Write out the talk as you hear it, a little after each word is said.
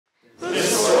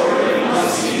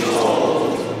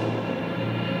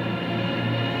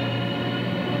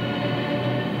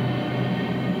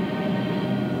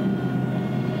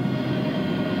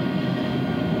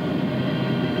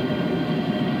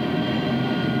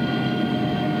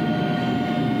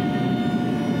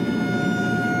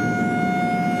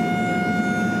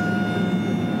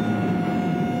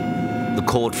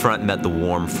cold front met the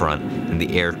warm front, and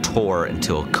the air tore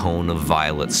until a cone of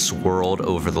violet swirled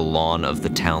over the lawn of the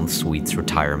town suite's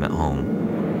retirement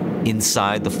home.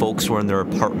 Inside, the folks were in their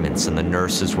apartments, and the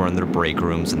nurses were in their break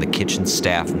rooms, and the kitchen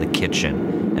staff in the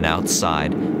kitchen. And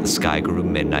outside, the sky grew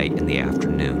midnight in the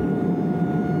afternoon.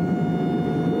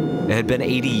 It had been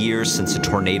 80 years since a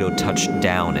tornado touched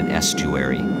down in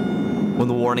Estuary. When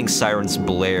the warning sirens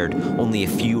blared, only a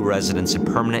few residents in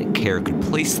permanent care could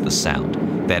place the sound.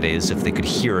 That is, if they could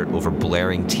hear it over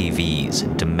blaring TVs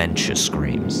and dementia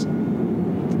screams.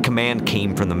 Command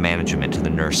came from the management to the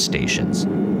nurse stations.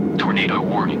 Tornado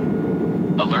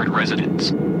warning. Alert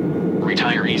residents.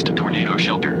 Retirees to tornado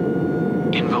shelter.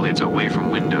 Invalids away from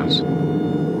windows.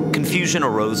 Confusion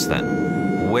arose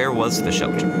then. Where was the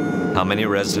shelter? How many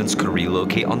residents could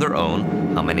relocate on their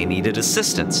own? How many needed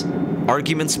assistance?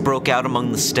 Arguments broke out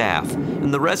among the staff,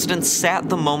 and the residents sat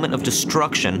the moment of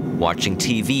destruction watching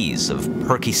TVs of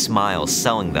perky smiles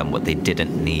selling them what they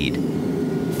didn't need.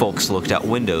 Folks looked out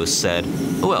windows, said,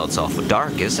 "Well, it's awful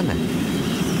dark, isn't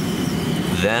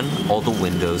it?" Then all the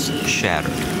windows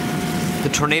shattered. The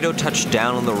tornado touched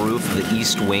down on the roof of the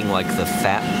east wing like the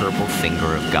fat purple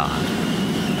finger of God.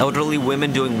 Elderly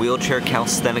women doing wheelchair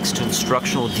calisthenics to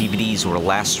instructional DVDs were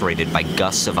lacerated by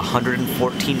gusts of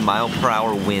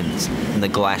 114-mile-per-hour winds and the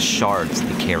glass shards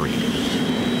they carried.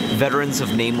 Veterans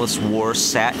of nameless war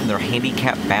sat in their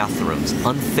handicapped bathrooms,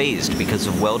 unfazed because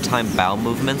of well-timed bowel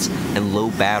movements and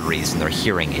low batteries in their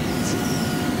hearing aids.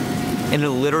 An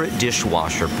illiterate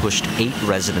dishwasher pushed 8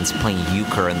 residents playing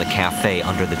euchre in the cafe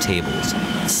under the tables,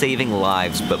 saving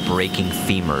lives but breaking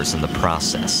femurs in the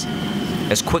process.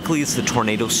 As quickly as the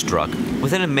tornado struck,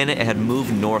 within a minute it had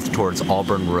moved north towards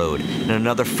Auburn Road, and in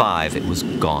another 5 it was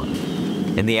gone.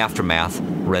 In the aftermath,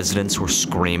 residents were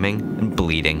screaming and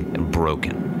bleeding and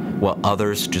broken, while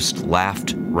others just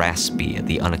laughed raspy at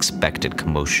the unexpected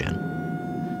commotion.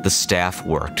 The staff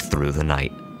worked through the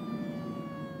night.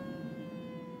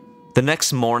 The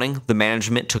next morning, the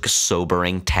management took a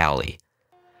sobering tally.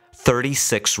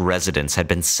 36 residents had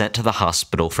been sent to the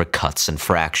hospital for cuts and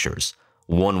fractures.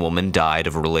 1 woman died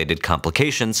of related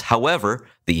complications. However,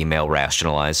 the email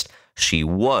rationalized, she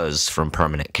was from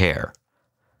permanent care.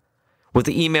 What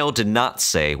the email did not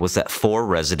say was that 4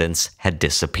 residents had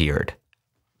disappeared.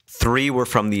 3 were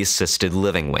from the assisted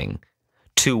living wing,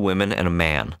 2 women and a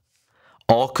man.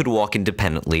 All could walk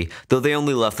independently, though they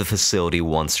only left the facility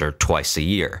once or twice a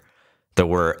year. There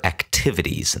were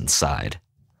activities inside.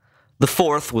 The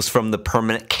 4th was from the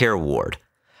permanent care ward.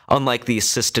 Unlike the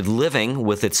assisted living,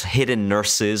 with its hidden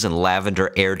nurses and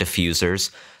lavender air diffusers,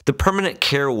 the permanent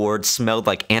care ward smelled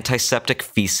like antiseptic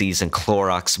feces and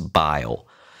Clorox bile,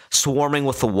 swarming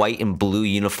with the white and blue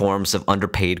uniforms of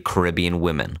underpaid Caribbean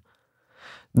women.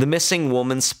 The missing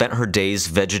woman spent her days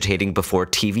vegetating before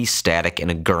TV static in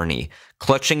a gurney,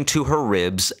 clutching to her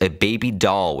ribs a baby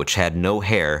doll which had no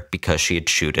hair because she had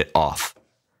chewed it off.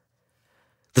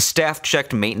 The staff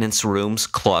checked maintenance rooms,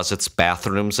 closets,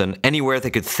 bathrooms, and anywhere they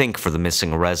could think for the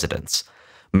missing residents.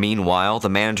 Meanwhile, the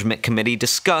management committee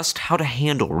discussed how to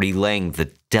handle relaying the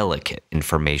delicate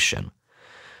information.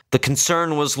 The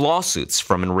concern was lawsuits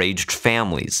from enraged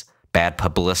families, bad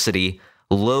publicity,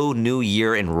 low New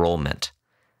Year enrollment.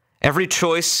 Every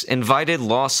choice invited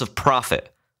loss of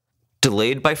profit.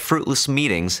 Delayed by fruitless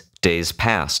meetings, days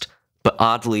passed, but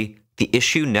oddly, the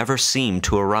issue never seemed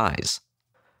to arise.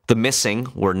 The missing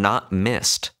were not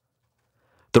missed.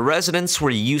 The residents were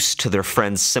used to their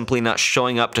friends simply not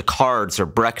showing up to cards or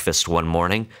breakfast one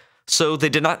morning, so they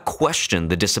did not question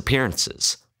the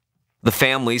disappearances. The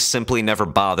families simply never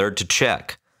bothered to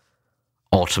check.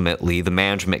 Ultimately, the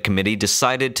management committee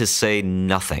decided to say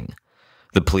nothing.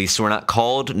 The police were not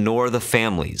called, nor the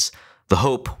families. The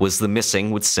hope was the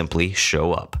missing would simply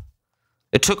show up.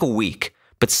 It took a week,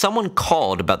 but someone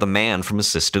called about the man from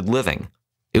assisted living.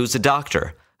 It was a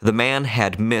doctor. The man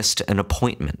had missed an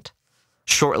appointment.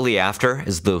 Shortly after,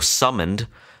 as though summoned,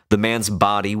 the man's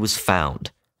body was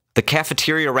found. The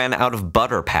cafeteria ran out of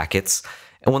butter packets,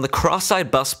 and when the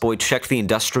cross-eyed busboy checked the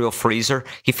industrial freezer,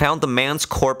 he found the man's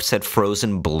corpse had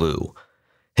frozen blue.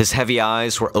 His heavy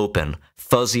eyes were open,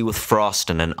 fuzzy with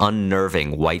frost and an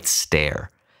unnerving white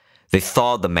stare. They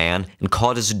thawed the man and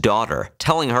called his daughter,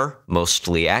 telling her,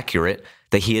 mostly accurate,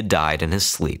 that he had died in his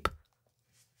sleep.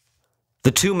 The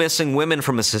 2 missing women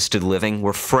from assisted living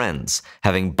were friends,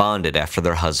 having bonded after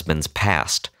their husbands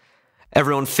passed.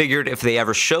 Everyone figured if they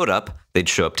ever showed up, they'd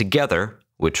show up together,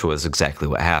 which was exactly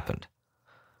what happened.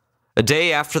 A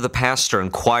day after the pastor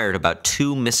inquired about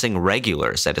 2 missing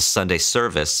regulars at his Sunday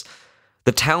service,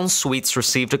 the town suites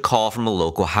received a call from a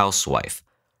local housewife.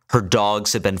 Her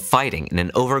dogs had been fighting in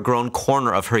an overgrown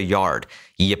corner of her yard,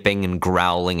 yipping and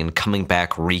growling and coming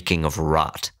back reeking of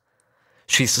rot.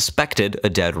 She suspected a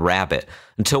dead rabbit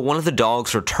until one of the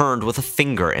dogs returned with a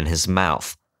finger in his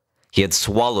mouth. He had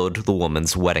swallowed the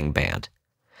woman's wedding band.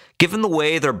 Given the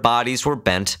way their bodies were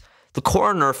bent, the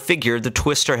coroner figured the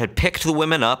twister had picked the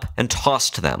women up and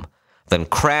tossed them, then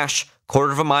crash,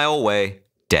 quarter of a mile away,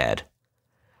 dead.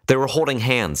 They were holding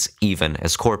hands, even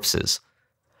as corpses.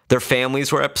 Their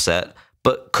families were upset,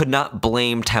 but could not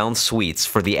blame Town Sweets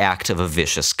for the act of a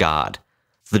vicious god.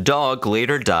 The dog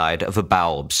later died of a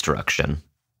bowel obstruction.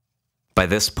 By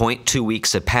this point, 2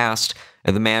 weeks had passed,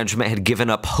 and the management had given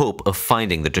up hope of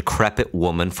finding the decrepit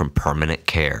woman from permanent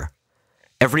care.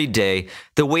 Every day,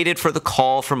 they waited for the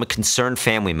call from a concerned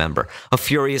family member, a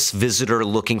furious visitor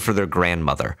looking for their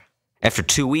grandmother. After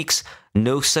 2 weeks,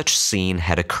 no such scene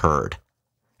had occurred.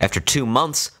 After 2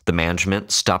 months, the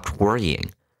management stopped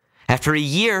worrying. After a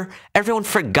year, everyone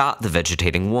forgot the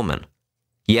vegetating woman.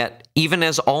 Yet, even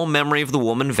as all memory of the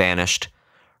woman vanished,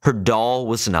 her doll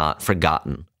was not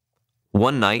forgotten.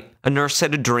 One night, a nurse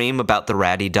had a dream about the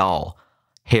ratty doll.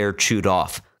 Hair chewed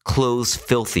off, clothes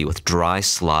filthy with dry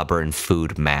slobber and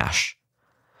food mash.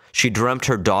 She dreamt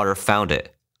her daughter found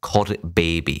it, called it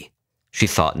Baby. She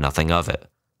thought nothing of it.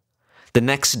 The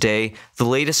next day, the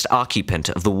latest occupant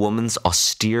of the woman's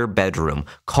austere bedroom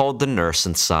called the nurse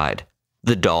inside.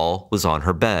 The doll was on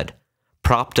her bed,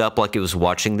 propped up like it was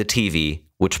watching the TV,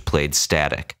 which played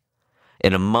static.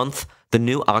 In a month, the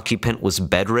new occupant was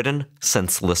bedridden,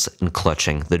 senseless, and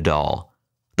clutching the doll.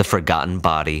 The forgotten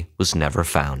body was never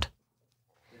found.